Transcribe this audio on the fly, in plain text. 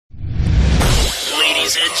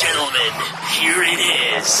Ladies and gentlemen, here it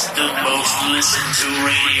is, the most listened to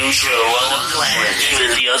radio show on the planet.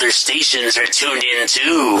 Even the other stations are tuned in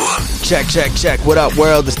too. Check. What up,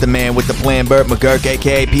 world? It's the man with the plan, Burt McGurk,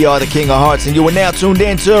 aka PR, the King of Hearts, and you are now tuned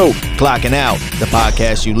in to Clocking Out, the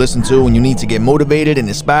podcast you listen to when you need to get motivated and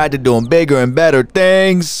inspired to doing bigger and better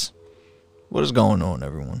things. What is going on,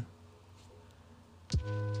 everyone?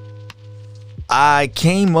 I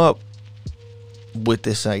came up with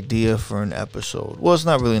this idea for an episode. Well, it's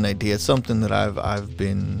not really an idea. It's something that I've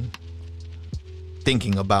been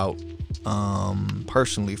thinking about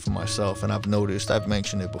personally for myself, and I've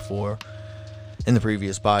mentioned it before in the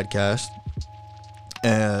previous podcast,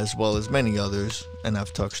 as well as many others, and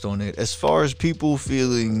I've touched on it. As far as people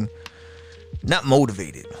feeling not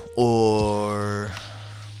motivated or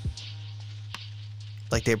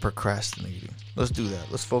like they're procrastinating. Let's do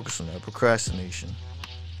that. Let's focus on that. Procrastination.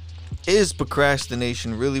 Is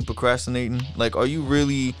procrastination really procrastinating? Like, are you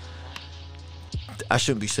really... I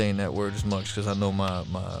shouldn't be saying that word as much because I know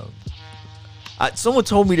someone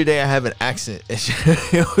told me today I have an accent.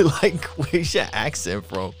 Like, where's your accent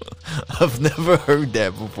from? I've never heard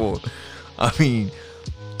that before. I mean,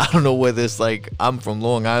 I don't know whether it's like I'm from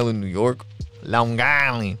Long Island, New York. Long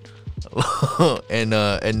Island.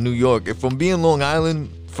 and New York. If I'm being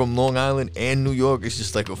from Long Island and New York, it's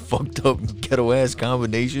just like a fucked up ghetto ass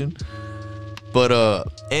combination. But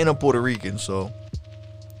and I'm Puerto Rican, so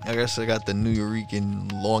I guess I got the New Yorican,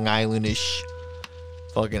 Long Island-ish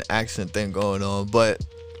fucking accent thing going on. But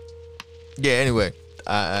yeah, anyway,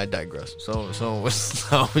 I digress. So it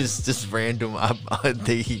was just random.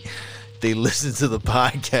 They listened to the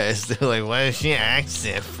podcast. They're like, "Where's she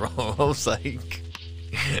accent from?" I was like,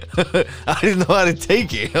 I didn't know how to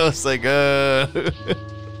take it. I was like,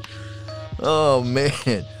 oh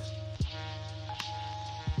man.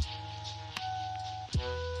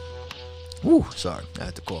 Woo, sorry, I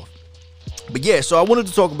had to cough. But yeah, so I wanted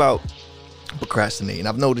to talk about procrastinating.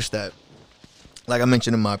 I've noticed that, like I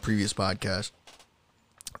mentioned in my previous podcast,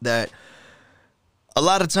 that a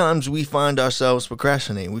lot of times we find ourselves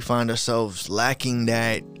procrastinating. We find ourselves lacking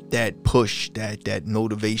that push, that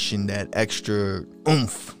motivation, that extra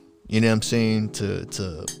oomph. You know what I'm saying?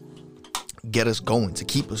 To get us going, to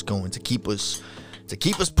keep us going, to keep us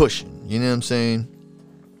pushing. You know what I'm saying?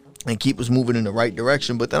 And keep us moving in the right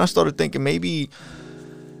direction. But then I started thinking maybe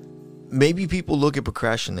people look at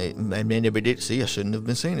procrastination. I shouldn't have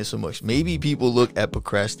been saying this so much. Maybe people look at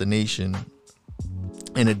procrastination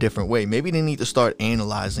in a different way. Maybe they need to start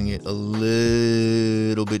analyzing it a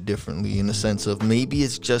little bit differently, in the sense of maybe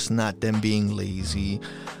it's just not them being lazy,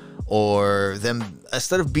 or them,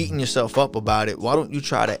 instead of beating yourself up about it, why don't you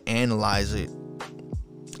try to analyze it?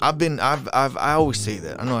 I always say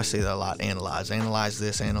that. I know I say that a lot. Analyze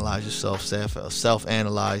this, analyze yourself,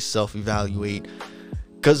 self-analyze, self-evaluate.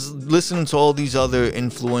 Because listening to all these other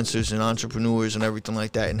influencers and entrepreneurs and everything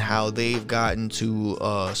like that, and how they've gotten to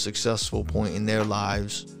a successful point in their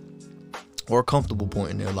lives, or a comfortable point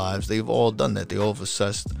in their lives, they've all done that. They all have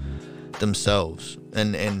assessed themselves.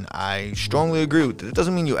 And I strongly agree with it. It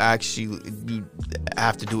doesn't mean you have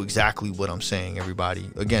to do exactly what I'm saying, everybody.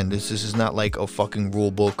 Again, this is not like a fucking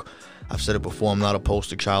rule book. I've said it before, I'm not a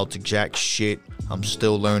poster child to jack shit. I'm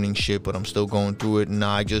still learning shit, but I'm still going through it, and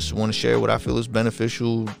I just want to share what I feel is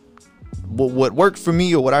beneficial, what worked for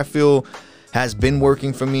me, or what I feel has been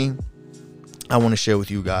working for me. I want to share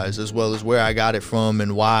with you guys, as well as where I got it from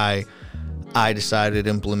and why I decided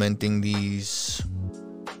implementing these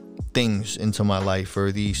things into my life,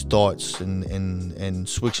 or these thoughts, and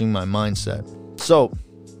switching my mindset. So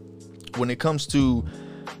when it comes to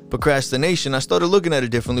procrastination, I started looking at it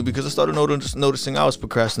differently, because I started noticing I was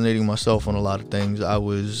procrastinating myself on a lot of things. I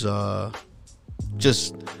was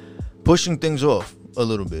just pushing things off a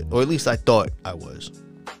little bit, or at least I thought I was,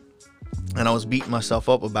 and I was beating myself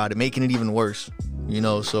up about it, making it even worse,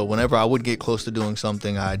 so whenever I would get close to doing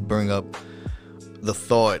something, I'd bring up the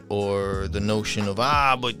thought or the notion of,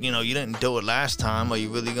 but you didn't do it last time. Are you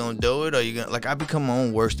really gonna do it? Are you gonna, I become my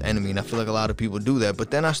own worst enemy, and I feel like a lot of people do that.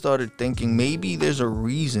 But then I started thinking maybe there's a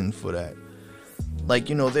reason for that. Like,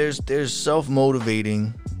 there's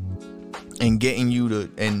self-motivating and getting you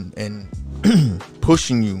to and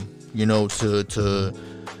pushing you, to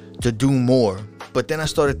do more. But then I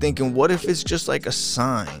started thinking, what if it's just like a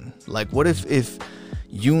sign? Like, what if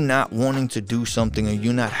you not wanting to do something, or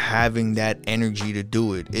you not having that energy to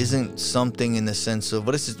do it, isn't something in the sense of,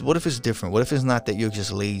 what if it's different? What if it's not that you're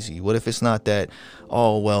just lazy? What if it's not that,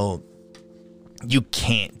 you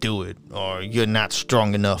can't do it, or you're not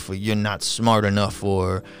strong enough, or you're not smart enough,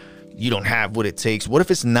 or you don't have what it takes? What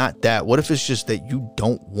if it's not that? What if it's just that you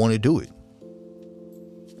don't want to do it?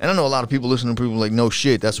 And I know a lot of people listen to people like, no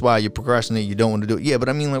shit, that's why you procrastinate, you don't want to do it. Yeah, but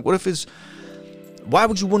I mean, like, what if it's, why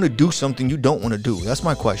would you want to do something you don't want to do? That's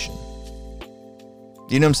my question.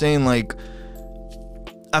 You know what I'm saying? Like,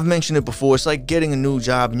 I've mentioned it before. It's like getting a new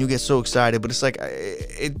job and you get so excited, but it's like,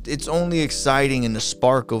 it's only exciting and the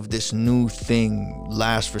spark of this new thing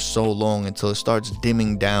lasts for so long until it starts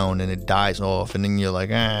dimming down and it dies off. And then you're like,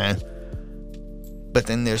 ah. But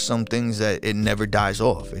then there's some things that it never dies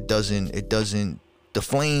off. It doesn't, the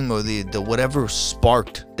flame or the whatever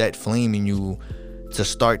sparked that flame in you to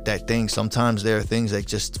start that thing. Sometimes there are things that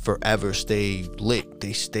just forever stay lit.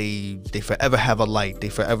 They forever have a light. They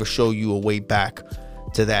forever show you a way back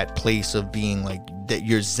to that place of being like that.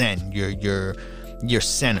 You're zen, you're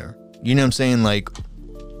center. You know what I'm saying? Like,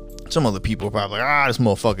 some other people are probably like, this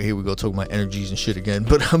motherfucker, here we go, talking about energies and shit again.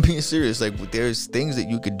 But I'm being serious. Like, there's things that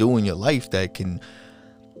you could do in your life that can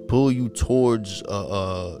pull you towards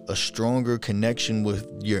a stronger connection with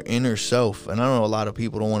your inner self. And I know a lot of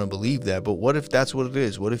people don't want to believe that, but what if that's what it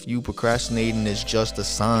is? What if you procrastinating is just a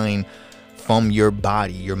sign from your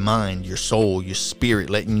body, your mind, your soul, your spirit,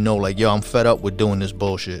 letting you know, like, yo, I'm fed up with doing this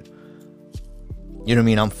bullshit. You know what I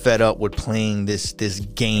mean? I'm fed up with playing this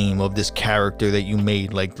game of this character that you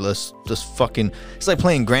made. Like, let's just fucking, it's like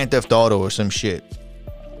playing Grand Theft Auto or some shit.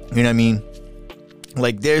 You know what I mean?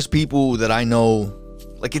 Like, there's people that I know,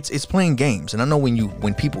 like, it's playing games. And I know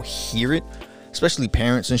when people hear it, especially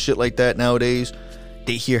parents and shit like that nowadays,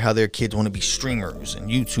 they hear how their kids want to be streamers and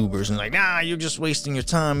YouTubers and like, you're just wasting your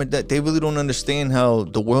time. And that they really don't understand how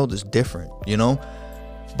the world is different, you know?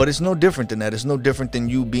 But it's no different than that. It's no different than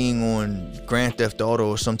you being on Grand Theft Auto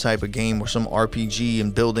or some type of game or some RPG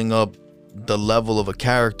and building up the level of a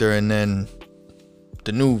character, and then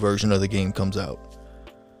the new version of the game comes out.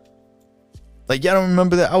 Like, y'all don't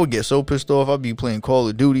remember that? I would get so pissed off. I'd be playing Call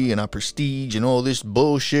of Duty and I Prestige and all this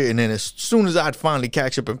bullshit, and then as soon as I'd finally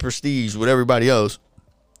catch up in Prestige with everybody else,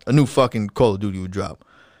 a new fucking Call of Duty would drop.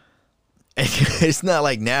 And it's not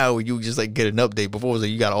like now where you just like get an update. Before it was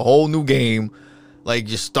like you got a whole new game, like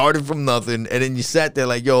you started from nothing, and then you sat there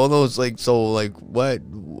like, yo, no, it's like, so like what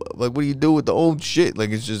do you do with the old shit?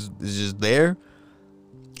 Like, it's just there,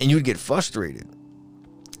 and you'd get frustrated.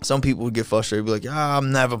 Some people would get frustrated, be like,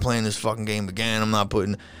 I'm never playing this fucking game again. I'm not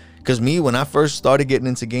putting, because me, when I first started getting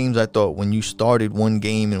into games, I thought when you started one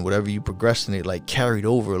game and whatever you progressed in it, like, carried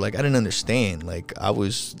over. Like, I didn't understand. Like, I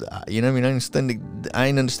was, you know what I mean? I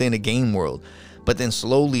didn't understand the game world. But then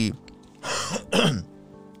slowly,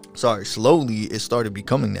 slowly it started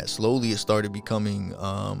becoming that. Slowly it started becoming,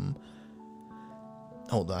 hold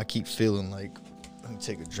on, I keep feeling like, let me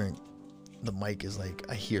take a drink. The mic is like,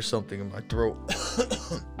 I hear something in my throat.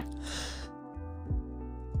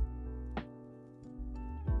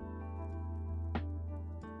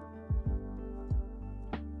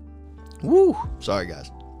 Woo! Sorry, guys.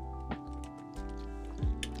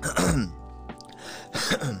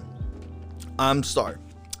 I'm sorry.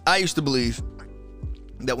 I used to believe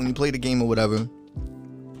that when you played a game or whatever,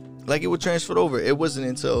 like, it would transfer over. It wasn't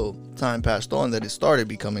until time passed on that it started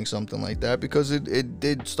becoming something like that, because it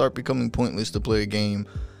did start becoming pointless to play a game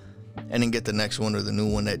and then get the next one or the new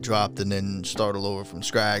one that dropped and then start all over from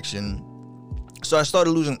scratch. And so I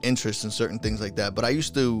started losing interest in certain things like that. But I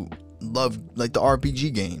used to love, like, the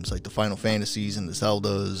RPG games, like the Final Fantasies and the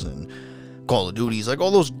Zeldas and Call of Duties, like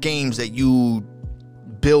all those games that you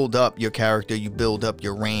build up your character, you build up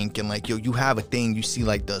your rank, and like, yo, you have a thing, you see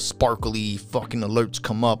like the sparkly fucking alerts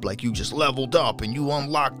come up, like you just leveled up and you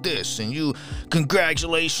unlocked this, and you,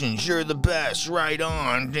 congratulations, you're the best, right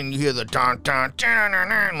on. Then you hear the dun dun dun dun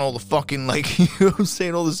dun, and all the fucking, like, you know what I'm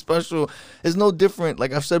saying, all the special. It's no different,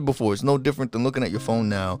 like I've said before, it's no different than looking at your phone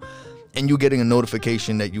now and you getting a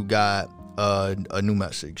notification that you got a new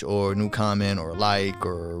message or a new comment or a like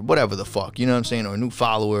or whatever the fuck, you know what I'm saying, or a new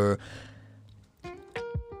follower.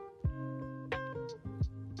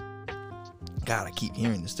 God, I keep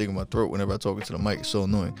hearing this thing in my throat whenever I talk into the mic. It's so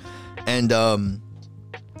annoying. And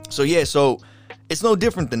so it's no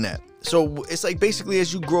different than that. So it's like, basically,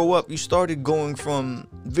 as you grow up, you started going from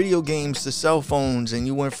video games to cell phones, and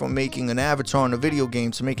you went from making an avatar in a video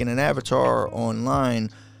game to making an avatar online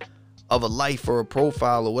of a life or a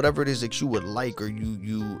profile or whatever it is that you would like, or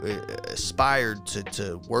you aspired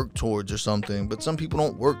to work towards or something. But some people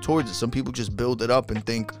don't work towards it. Some people just build it up and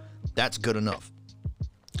think that's good enough.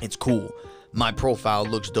 It's cool. My profile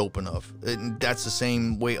looks dope enough. And that's the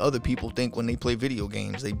same way other people think when they play video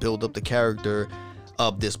games. They build up the character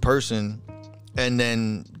of this person, and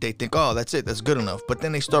then they think, oh, that's it, that's good enough. But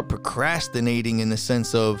then they start procrastinating in the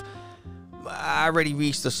sense of I already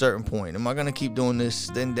reached a certain point. Am I gonna keep doing this?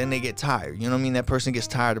 Then they get tired. You know what I mean? That person gets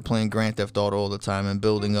tired of playing Grand Theft Auto all the time and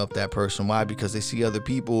building up that person. Why? Because they see other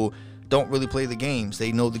people don't really play the games.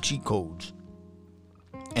 They know the cheat codes.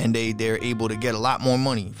 And they're able to get a lot more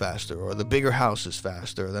money faster, or the bigger houses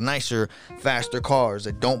faster, or the nicer, faster cars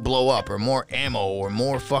that don't blow up, or more ammo, or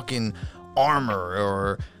more fucking armor,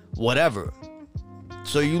 or whatever.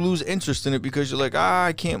 So you lose interest in it because you're like,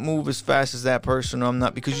 I can't move as fast as that person, or I'm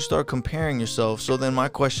not, because you start comparing yourself. So then my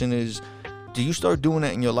question is, do you start doing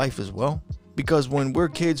that in your life as well? Because when we're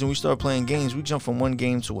kids and we start playing games, we jump from one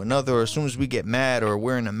game to another, or as soon as we get mad or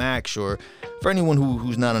we're in a match, or for anyone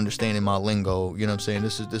who's not understanding my lingo, you know what I'm saying,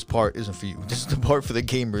 this part isn't for you. This is the part for the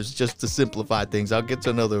gamers, just to simplify things. I'll get to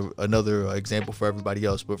another example for everybody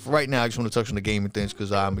else, but for right now, I just want to touch on the gaming things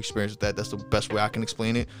because I'm experienced with that. That's the best way I can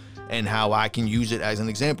explain it and how I can use it as an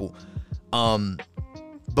example.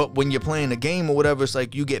 But when you're playing a game or whatever, it's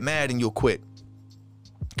like you get mad and you'll quit.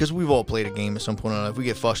 Because we've all played a game at some point in our life. We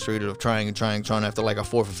get frustrated of trying after like a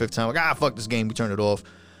 4th or 5th time. Like, fuck this game. We turn it off.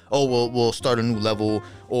 Oh, we'll start a new level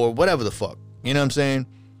or whatever the fuck. You know what I'm saying?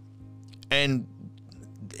 And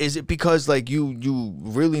is it because like you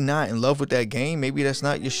really not in love with that game? Maybe that's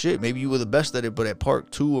not your shit. Maybe you were the best at it, but at part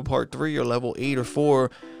 2 or part 3 or level 8 or 4,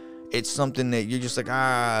 it's something that you're just like,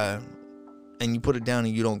 and you put it down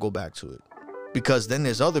and you don't go back to it. Because then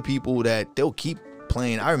there's other people that they'll keep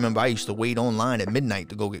playing. I remember I used to wait online at midnight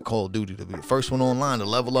to go get Call of Duty, to be the first one online, to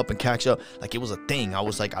level up and catch up. Like, it was a thing. I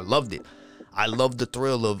was like, I loved it. I loved the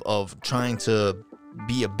thrill of trying to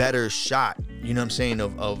be a better shot, you know what I'm saying,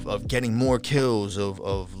 of getting more kills, of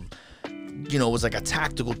you know, it was like a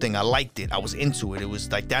tactical thing. I liked it. I was into it. It was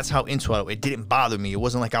like, that's how into it. It didn't bother me. It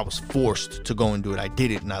wasn't like I was forced to go and do it. I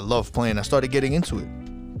did it and I loved playing. I started getting into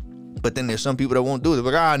it. But then there's some people that won't do it.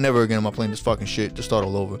 They're like, never again am I playing this fucking shit, to start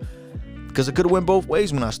all over. Because it could have went both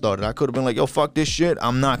ways when I started. I could have been like, yo, fuck this shit.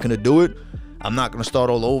 I'm not going to do it. I'm not going to start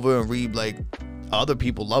all over and read. Like, other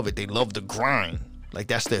people love it. They love the grind. Like,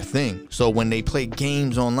 that's their thing. So when they play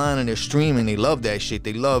games online and they're streaming, they love that shit.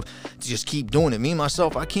 They love to just keep doing it. Me,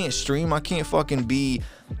 myself, I can't stream. I can't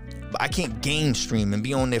game stream and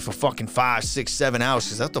be on there for fucking 5, 6, 7 hours.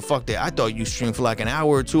 Cause that's the fuck that I thought you stream for like an hour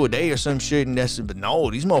or 2 a day or some shit. And but no,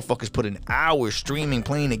 these motherfuckers put an hour streaming,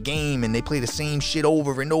 playing a game, and they play the same shit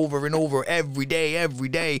over and over and over every day.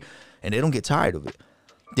 And they don't get tired of it.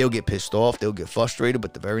 They'll get pissed off. They'll get frustrated.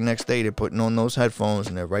 But the very next day, they're putting on those headphones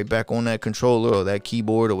and they're right back on that controller or that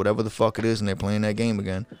keyboard or whatever the fuck it is. And they're playing that game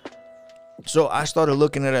again. So I started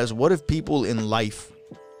looking at it as, what if people in life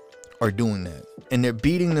are doing that? And they're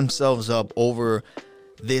beating themselves up over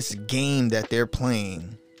this game that they're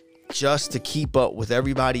playing just to keep up with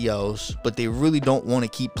everybody else, but they really don't want to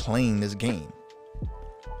keep playing this game.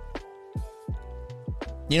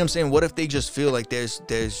 You know what I'm saying? What if they just feel like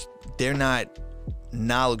they're not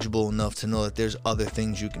knowledgeable enough to know that there's other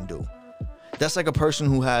things you can do? That's like a person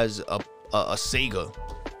who has a Sega,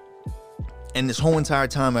 and this whole entire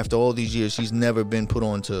time, after all these years, he's never been put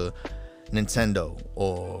onto Nintendo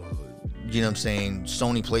or, you know what I'm saying,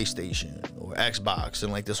 Sony PlayStation or Xbox,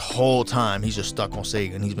 and like this whole time he's just stuck on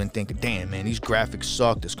Sega, and he's been thinking, damn man, these graphics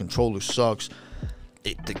suck, this controller sucks,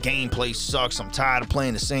 the gameplay sucks, I'm tired of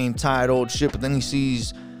playing the same tired old shit. But then he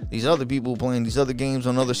sees these other people playing these other games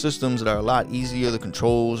on other systems that are a lot easier, the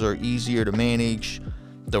controls are easier to manage,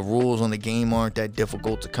 the rules on the game aren't that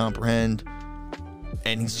difficult to comprehend,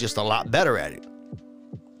 and he's just a lot better at it.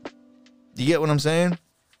 You get what I'm saying?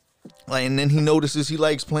 Like, and then he notices he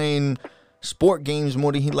likes playing sport games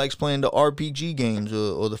more than he likes playing the RPG games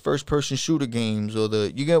or the first person shooter games or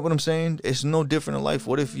you get what I'm saying? It's no different in life.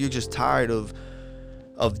 What if you're just tired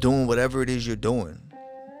of doing whatever it is you're doing?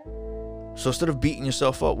 So instead of beating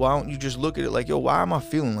yourself up, why don't you just look at it like, yo, why am I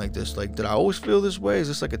feeling like this? Like, did I always feel this way? Is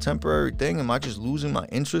this like a temporary thing? Am I just losing my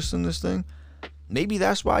interest in this thing? Maybe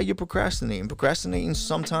that's why you're procrastinating. Procrastinating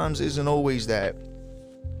sometimes isn't always that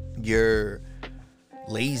you're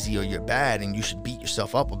lazy or you're bad and you should beat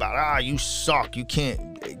yourself up about, you suck, you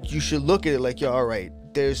can't. You should look at it like, yo, all right,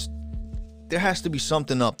 there has to be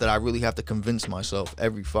something up that I really have to convince myself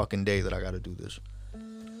every fucking day that I got to do this.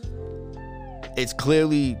 It's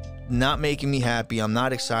clearly not making me happy. I'm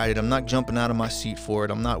not excited. I'm not jumping out of my seat for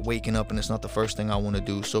it. I'm not waking up and it's not the first thing I want to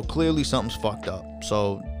do. So clearly something's fucked up.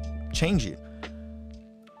 So change it.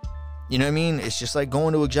 You know what I mean? It's just like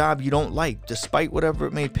going to a job you don't like, despite whatever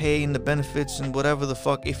it may pay and the benefits and whatever the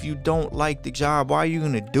fuck. If you don't like the job, why are you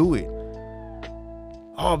going to do it?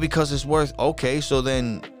 Oh, because it's worth. Okay, so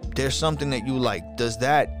then there's something that you like. Does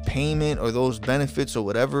that payment or those benefits or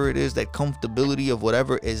whatever it is, that comfortability of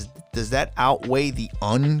whatever is, does that outweigh the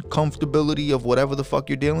uncomfortability of whatever the fuck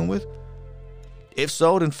you're dealing with? If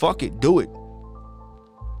so, then fuck it, do it.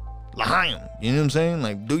 Lie 'em. You know what I'm saying?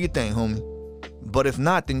 Like, do your thing, homie. But if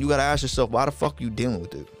not, then you gotta ask yourself, why the fuck are you dealing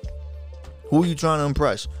with it? Who are you trying to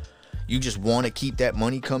impress? You just want to keep that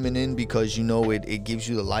money coming in because you know it gives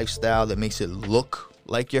you the lifestyle that makes it look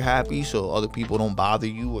like you're happy, so other people don't bother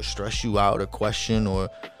you or stress you out or question, or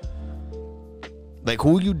like,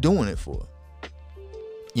 who are you doing it for?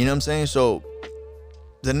 You know what I'm saying? So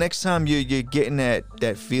the next time you're getting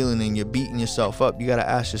that feeling and you're beating yourself up, you got to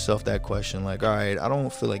ask yourself that question. Like, all right, I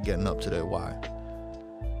don't feel like getting up today. Why?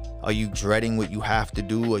 Are you dreading what you have to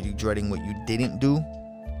do? Are you dreading what you didn't do?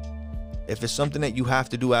 If it's something that you have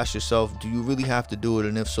to do, ask yourself, do you really have to do it?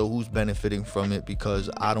 And if so, who's benefiting from it? Because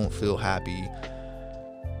I don't feel happy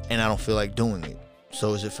and I don't feel like doing it.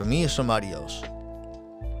 So is it for me or somebody else?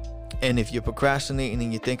 And if you're procrastinating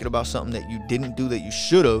and you're thinking about something that you didn't do that you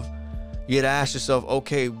should have, you gotta ask yourself,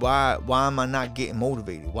 okay, why am I not getting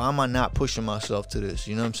motivated? Why am I not pushing myself to this?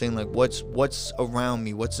 You know what I'm saying? Like, what's around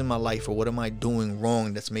me? What's in my life? Or what am I doing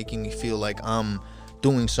wrong that's making me feel like I'm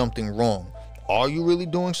doing something wrong? Are you really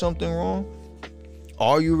doing something wrong?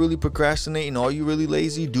 Are you really procrastinating? Are you really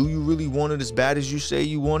lazy? Do you really want it as bad as you say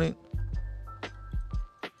you want it?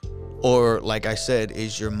 Or, like I said,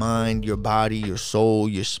 is your mind, your body, your soul,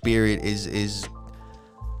 your spirit,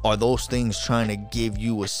 are those things trying to give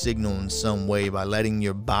you a signal in some way by letting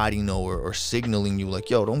your body know or signaling you like,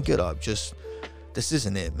 yo, don't get up. Just, this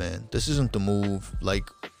isn't it, man. This isn't the move. Like,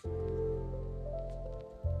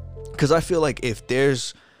 because I feel like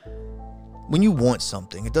when you want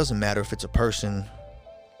something, it doesn't matter if it's a person,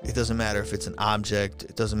 it doesn't matter if it's an object,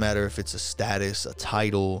 it doesn't matter if it's a status, a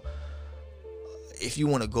title. If you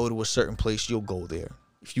want to go to a certain place, you'll go there.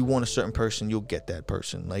 If you want a certain person, you'll get that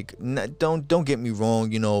person. Like, don't get me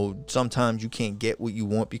wrong. You know, sometimes you can't get what you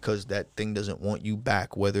want because that thing doesn't want you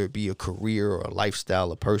back, whether it be a career or a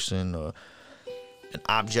lifestyle, a person or an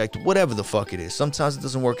object, whatever the fuck it is. Sometimes it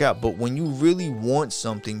doesn't work out. But when you really want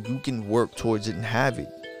something, you can work towards it and have it.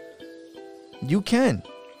 You can.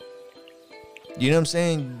 You know what I'm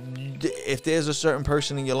saying? If there's a certain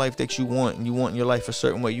person in your life that you want and you want your life a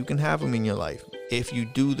certain way, you can have them in your life. If you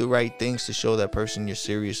do the right things to show that person you're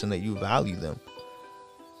serious and that you value them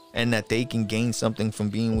and that they can gain something from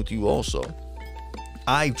being with you also.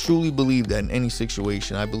 I truly believe that in any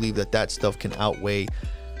situation, I believe that stuff can outweigh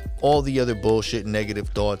all the other bullshit, negative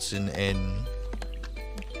thoughts, and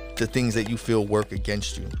the things that you feel work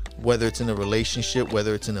against you, whether it's in a relationship,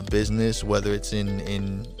 whether it's in a business, whether it's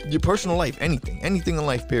in your personal life, anything in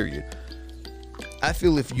life, period. I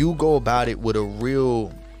feel if you go about it with a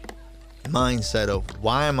real mindset of,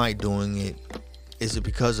 why am I doing it? Is it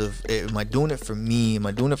because of, am I doing it for me? Am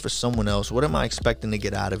I doing it for someone else? What am I expecting to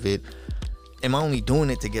get out of it? Am I only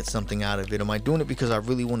doing it to get something out of it? Am I doing it because I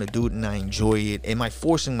really want to do it and I enjoy it? Am I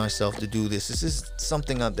forcing myself to do this? Is this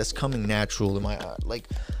something that's coming natural? Am I like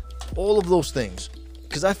all of those things?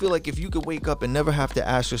 Because I feel like if you could wake up and never have to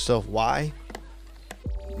ask yourself why,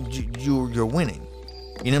 you're winning.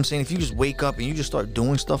 You know what I'm saying? If you just wake up and you just start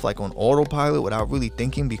doing stuff like on autopilot without really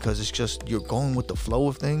thinking, because it's just, you're going with the flow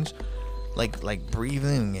of things, like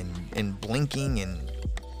breathing and blinking, and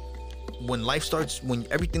when life starts, when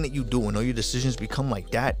everything that you do and all your decisions become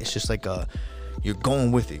like that, it's just like you're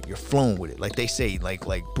going with it, you're flowing with it. Like they say, like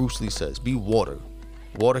Bruce Lee says, be water.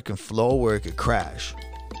 Water can flow or it could crash.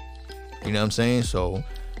 You know what I'm saying? So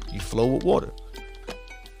you flow with water.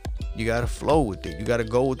 You gotta flow with it. You gotta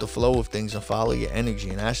go with the flow of things and follow your energy,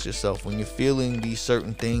 and ask yourself, when you're feeling these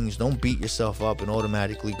certain things, don't beat yourself up and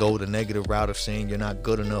automatically go the negative route of saying you're not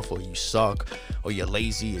good enough, or you suck, or you're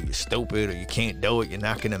lazy, or you're stupid, or you can't do it, you're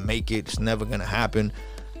not gonna make it, it's never gonna happen.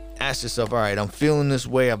 Ask yourself, all right, I'm feeling this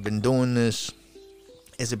way, I've been doing this.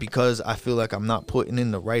 Is it because I feel like I'm not putting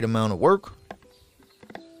in the right amount of work?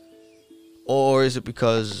 Or is it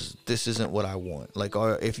because this isn't what I want? Like,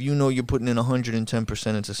 or if you know you're putting in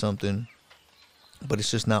 110% into something, but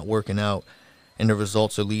it's just not working out, and the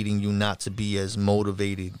results are leading you not to be as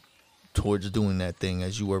motivated towards doing that thing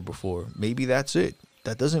as you were before, maybe that's it.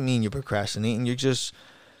 That doesn't mean you're procrastinating.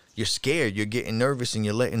 You're scared. You're getting nervous, and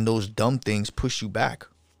you're letting those dumb things push you back.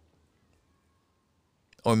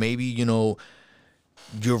 Or maybe,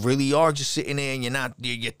 you really are just sitting there and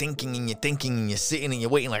you're thinking and you're sitting and you're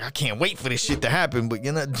waiting, like, I can't wait for this shit to happen, but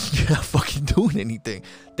you're not fucking doing anything.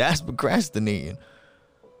 That's procrastinating.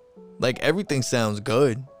 Like, everything sounds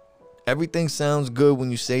good. Everything sounds good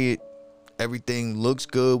when you say it. Everything looks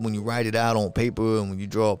good when you write it out on paper and when you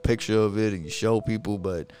draw a picture of it and you show people,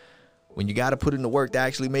 but when you got to put in the work to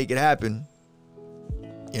actually make it happen,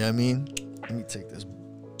 you know what I mean? Let me take this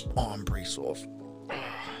arm brace off.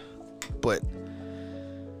 But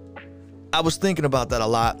I was thinking about that a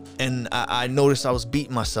lot, and I noticed I was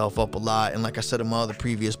beating myself up a lot. And like I said in my other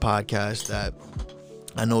previous podcast, that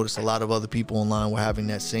I noticed a lot of other people online were having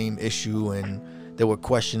that same issue, and they were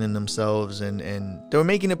questioning themselves, and they were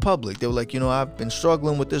making it public. They were like, I've been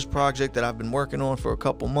struggling with this project that I've been working on for a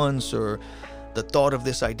couple months, or the thought of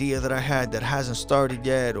this idea that I had that hasn't started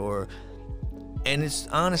yet, and it's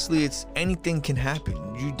honestly, anything can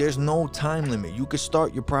happen. There's no time limit. You could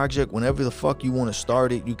start your project whenever the fuck you want to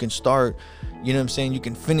start it. You can start, you know what I'm saying? You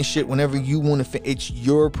can finish it whenever you want to. It's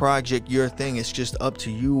your project, your thing. It's just up to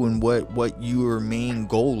you and what your main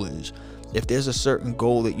goal is. If there's a certain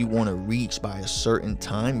goal that you want to reach by a certain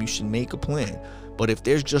time, you should make a plan. But if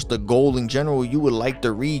there's just a goal in general you would like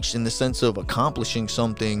to reach in the sense of accomplishing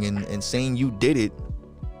something and saying you did it,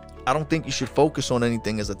 I don't think you should focus on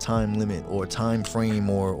anything as a time limit or a time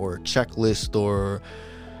frame or a checklist or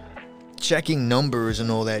checking numbers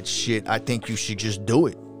and all that shit. I think you should just do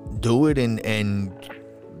it. Do it and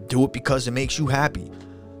do it because it makes you happy.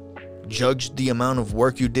 Judge the amount of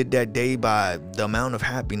work you did that day by the amount of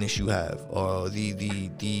happiness you have, or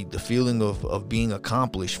the feeling of being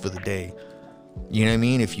accomplished for the day. You know what I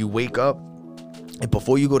mean? If you wake up and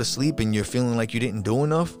before you go to sleep and you're feeling like you didn't do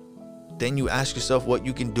enough, then you ask yourself what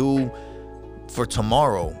you can do for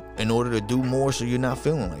tomorrow in order to do more so you're not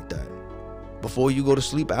feeling like that. Before you go to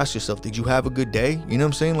sleep, ask yourself, did you have a good day? You know what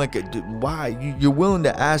I'm saying? Like, why? You're willing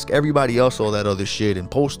to ask everybody else all that other shit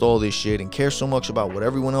and post all this shit and care so much about what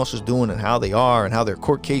everyone else is doing and how they are and how their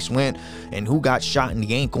court case went and who got shot in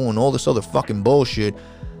the ankle and all this other fucking bullshit.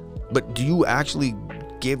 But do you actually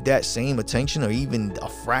give that same attention or even a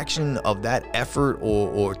fraction of that effort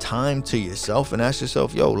or time to yourself and ask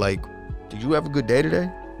yourself, yo, like, did you have a good day today?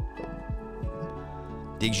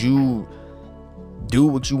 Did you do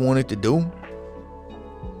what you wanted to do?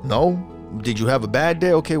 No? Did you have a bad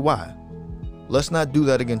day? Okay, why? Let's not do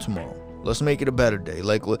that again tomorrow. Let's make it a better day.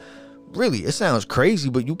 Like, really, it sounds crazy,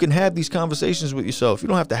 but you can have these conversations with yourself. You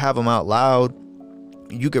don't have to have them out loud.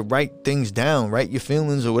 You could write things down, write your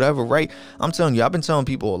feelings or whatever. I'm telling you, I've been telling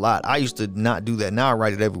people a lot. I used to not do that. Now I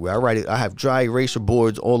write it everywhere. I have dry eraser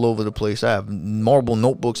boards all over the place. I have marble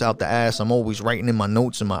notebooks out the ass. I'm always writing in my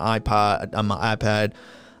notes in my iPad,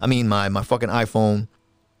 my fucking iPhone,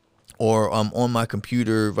 or on my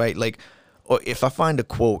computer, right? Like, or if I find a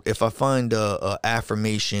quote, if I find a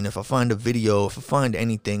affirmation, if I find a video, if I find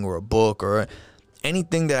anything or a book or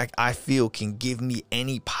anything that I feel can give me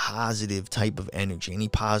any positive type of energy, any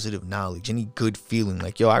positive knowledge, any good feeling,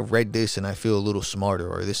 like, yo, I read this and I feel a little smarter,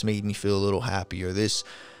 or this made me feel a little happier, or this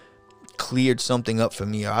cleared something up for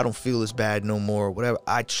me, or I don't feel as bad no more, or whatever.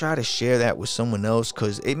 I try to share that with someone else,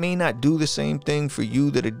 because it may not do the same thing for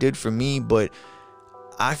you that it did for me, but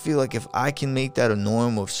I feel like if I can make that a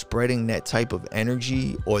norm of spreading that type of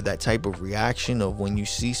energy or that type of reaction of when you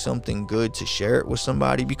see something good, to share it with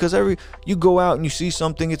somebody, because you go out and you see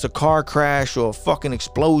something, it's a car crash or a fucking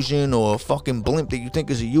explosion or a fucking blimp that you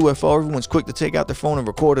think is a UFO, everyone's quick to take out their phone and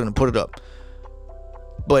record it and put it up.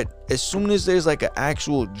 But as soon as there's like an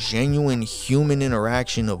actual genuine human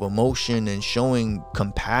interaction of emotion and showing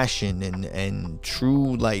compassion and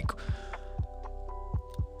true like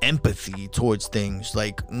empathy towards things,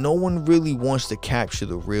 like, no one really wants to capture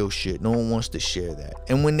the real shit. No one wants to share that,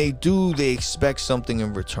 and when they do, they expect something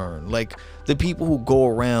in return. Like the people who go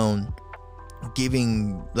around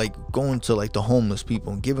giving, like, going to like the homeless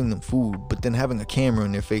people and giving them food, but then having a camera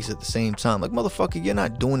in their face at the same time. Like, motherfucker, you're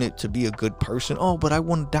not doing it to be a good person. Oh, but I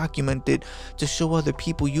want to document it to show other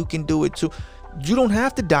people you can do it too. You don't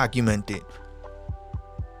have to document it.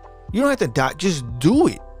 You don't have to just do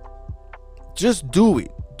it. Just do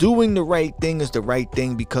it. Doing the right thing is the right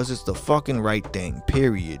thing because it's the fucking right thing,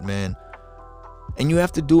 period, man. And you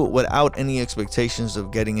have to do it without any expectations of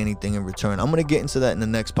getting anything in return. I'm going to get into that in the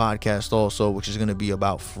next podcast also, which is going to be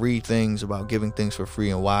about free things, about giving things for free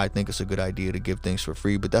and why I think it's a good idea to give things for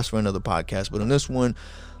free. But that's for another podcast. But in this one,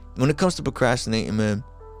 when it comes to procrastinating, man,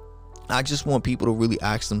 I just want people to really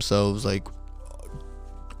ask themselves, like,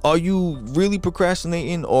 are you really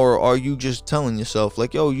procrastinating, or are you just telling yourself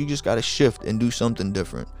like, yo, you just got to shift and do something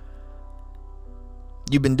different?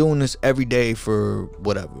 You've been doing this every day for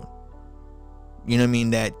whatever. You know what I mean?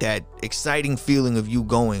 That exciting feeling of you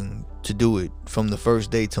going to do it from the first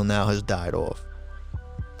day till now has died off.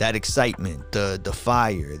 That excitement, the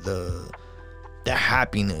fire, the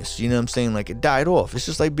happiness, you know what I'm saying? Like, it died off. It's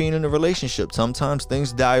just like being in a relationship. Sometimes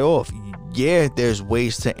things die off. Yeah, there's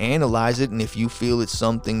ways to analyze it, and if you feel it's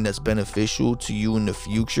something that's beneficial to you in the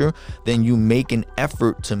future, then you make an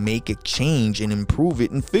effort to make it change and improve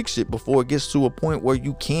it and fix it before it gets to a point where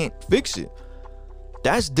you can't fix it.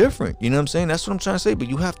 That's different. You know what I'm saying? That's what I'm trying to say. But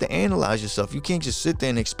you have to analyze yourself. You can't just sit there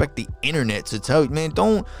and expect the internet to tell you. Man,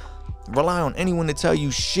 don't rely on anyone to tell you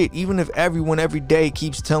shit. Even if everyone every day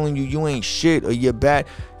keeps telling you you ain't shit or you're bad,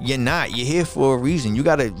 you're not. You're here for a reason. You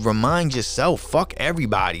got to remind yourself. Fuck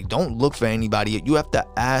everybody. Don't look for anybody. You have to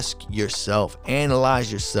ask yourself.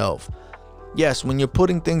 Analyze yourself. Yes, when you're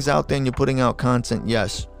putting things out there and you're putting out content,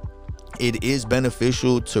 yes, it is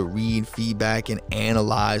beneficial to read feedback and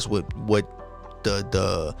analyze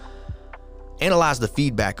analyze the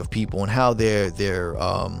feedback of people and how they're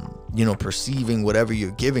perceiving whatever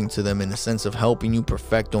you're giving to them in the sense of helping you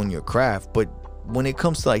perfect on your craft. But when it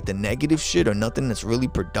comes to like the negative shit or nothing that's really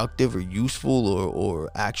productive or useful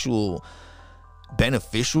or actual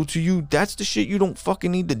beneficial to you, that's the shit you don't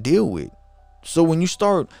fucking need to deal with. So when you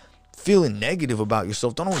start feeling negative about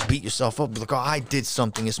yourself, don't always beat yourself up. Be like, oh, I did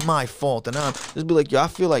something, it's my fault, and just be like, yo, I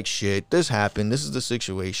feel like shit, this happened, this is the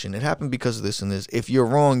situation, it happened because of this and this. If you're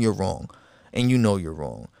wrong, you're wrong, and you know you're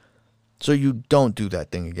wrong. So you don't do that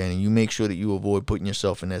thing again, and you make sure that you avoid putting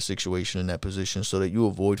yourself in that situation, in that position, so that you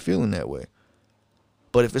avoid feeling that way.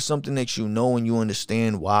 But if it's something that you know and you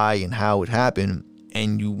understand why and how it happened,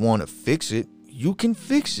 and you want to fix it, you can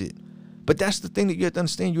fix it. But that's the thing that you have to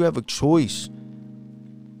understand. You have a choice.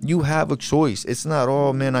 You have a choice. It's not,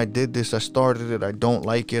 oh man, I did this, I started it, I don't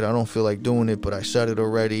like it, I don't feel like doing it, but I said it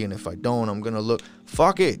already, and if I don't, I'm gonna look.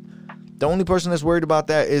 Fuck it. The only person that's worried about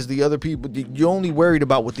that is the other people. You're only worried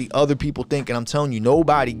about what the other people think, and I'm telling you,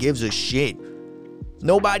 nobody gives a shit.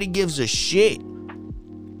 Nobody gives a shit.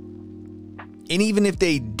 And even if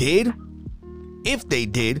they did,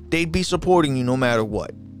 they'd be supporting you no matter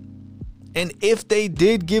what. And if they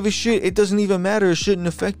did give a shit, it doesn't even matter. It shouldn't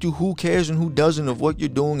affect you. Who cares and who doesn't of what you're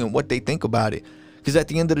doing and what they think about it. Because at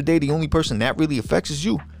the end of the day, the only person that really affects is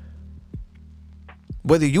you.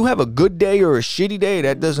 Whether you have a good day or a shitty day,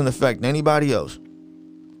 that doesn't affect anybody else.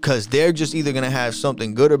 Because they're just either going to have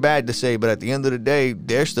something good or bad to say. But at the end of the day,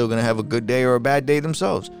 they're still going to have a good day or a bad day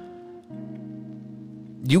themselves.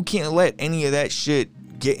 You can't let any of that shit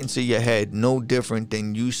get into your head. No different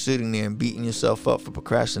than you sitting there and beating yourself up for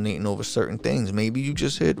procrastinating over certain things. Maybe you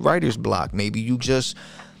just hit writer's block. Maybe you just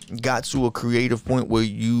got to a creative point where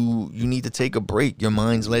you need to take a break. Your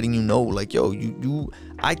mind's letting you know, like, yo,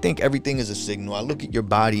 I think everything is a signal. I look at your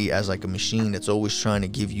body as like a machine that's always trying to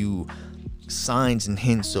give you signs and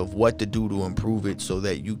hints of what to do to improve it so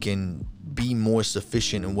that you can be more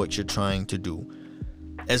sufficient in what you're trying to do.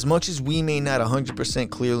 As much as we may not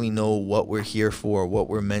 100% clearly know what we're here for, or what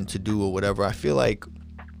we're meant to do or whatever, I feel like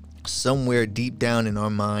somewhere deep down in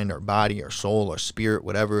our mind, our body, our soul, our spirit,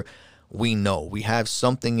 whatever, we know. We have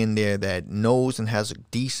something in there that knows and has a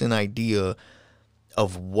decent idea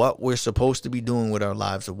of what we're supposed to be doing with our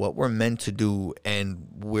lives, of what we're meant to do, and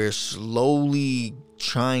we're slowly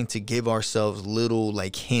trying to give ourselves little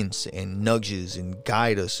like hints and nudges and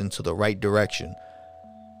guide us into the right direction.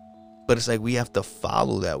 But it's like we have to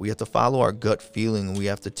follow that. We have to follow our gut feeling, and we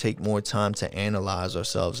have to take more time to analyze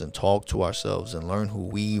ourselves and talk to ourselves and learn who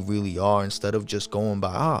we really are instead of just going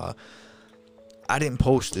by, I didn't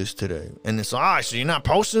post this today. And it's, so you're not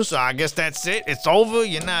posting, so I guess that's it. It's over.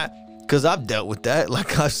 You're not. Because I've dealt with that.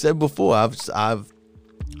 Like I said before,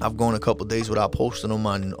 I've gone a couple days without posting on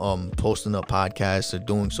my posting up podcasts or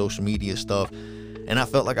doing social media stuff. And I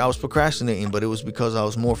felt like I was procrastinating, but it was because I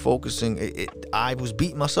was more focusing. I was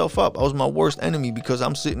beating myself up. I was my worst enemy because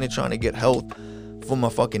I'm sitting there trying to get health for my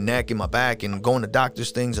fucking neck and my back and going to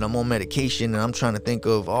doctor's things, and I'm on medication, and I'm trying to think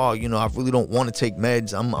of, I really don't want to take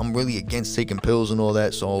meds. I'm really against taking pills and all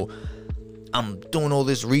that. So I'm doing all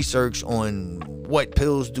this research on what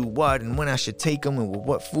pills do what and when I should take them and with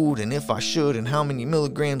what food and if I should and how many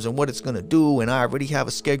milligrams and what it's going to do. And I already have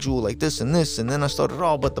a schedule like this and this. And then I started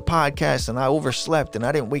all but the podcast, and I overslept and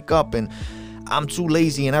I didn't wake up and I'm too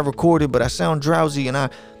lazy and I recorded, but I sound drowsy, and I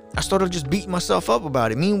started just beating myself up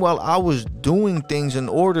about it. Meanwhile, I was doing things in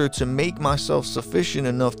order to make myself sufficient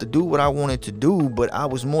enough to do what I wanted to do, but I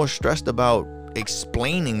was more stressed about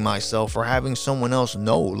explaining myself or having someone else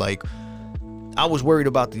know. Like, I was worried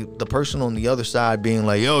about the person on the other side being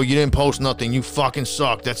like, yo, you didn't post nothing, you fucking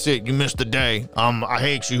suck, that's it, you missed the day, I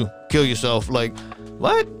hate you, kill yourself. Like,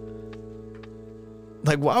 what?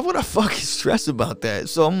 Like, why would I fucking stress about that?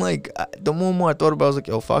 So I'm like, the more I thought about it, I was like,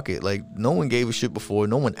 yo, fuck it. Like, no one gave a shit before.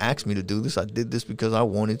 No one asked me to do this. I did this because I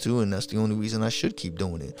wanted to, and that's the only reason I should keep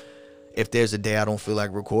doing it. If there's a day I don't feel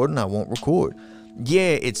like recording, I won't record.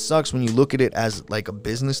 Yeah, it sucks when you look at it as like a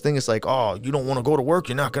business thing. It's like, oh, you don't want to go to work,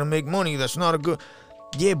 you're not going to make money. That's not a good...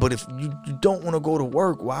 Yeah, but if you don't want to go to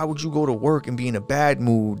work, why would you go to work and be in a bad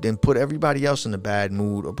mood, then put everybody else in a bad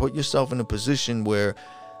mood, or put yourself in a position where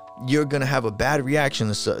you're going to have a bad reaction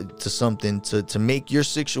to something to make your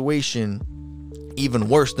situation even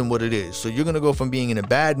worse than what it is. So you're going to go from being in a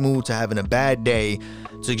bad mood to having a bad day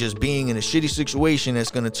to just being in a shitty situation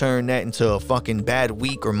that's going to turn that into a fucking bad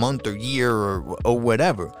week or month or year or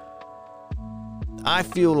whatever. I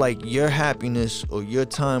feel like your happiness or your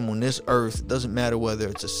time on this earth, doesn't matter whether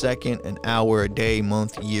it's a second, an hour, a day,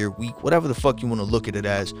 month, year, week, whatever the fuck you want to look at it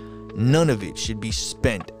as, none of it should be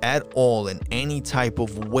spent at all in any type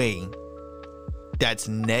of way that's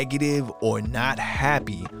negative or not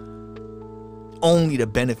happy, only to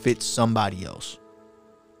benefit somebody else.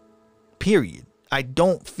 Period. I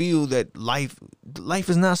don't feel that life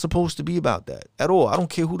is not supposed to be about that at all. I don't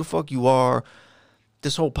care who the fuck you are.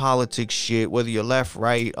 This whole politics shit, whether you're left,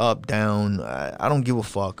 right, up, down, I don't give a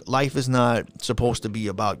fuck. Life is not supposed to be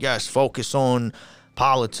about, yes, focus on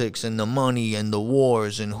politics and the money and the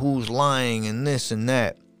wars and who's lying and this and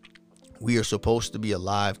that. We are supposed to be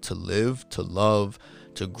alive to live, to love,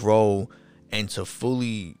 to grow, and to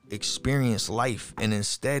fully experience life. And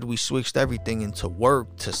instead we switched everything into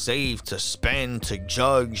work, to save, to spend, to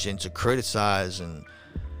judge, and to criticize. And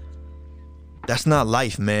that's not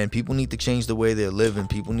life, man. People need to change the way they're living.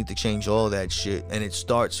 People need to change all that shit. And it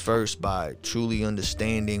starts first by truly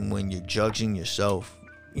understanding when you're judging yourself.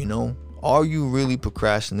 You know, are you really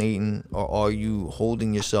procrastinating, or are you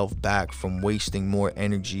holding yourself back from wasting more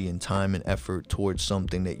energy and time and effort towards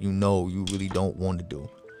something that you know you really don't want to do?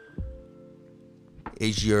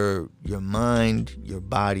 Is your mind, your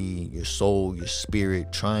body, your soul, your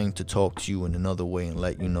spirit trying to talk to you in another way and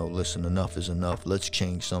let you know, listen, enough is enough. Let's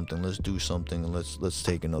change something. Let's do something, and let's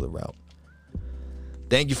take another route.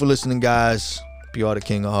 Thank you for listening, guys. PR the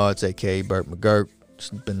King of Hearts, aka Burt McGurk. It's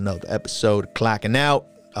been another episode of Clocking Out.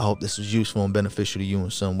 I hope this was useful and beneficial to you in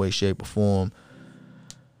some way, shape, or form.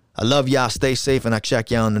 I love y'all. Stay safe, and I'll check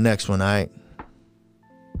y'all on the next one, all right?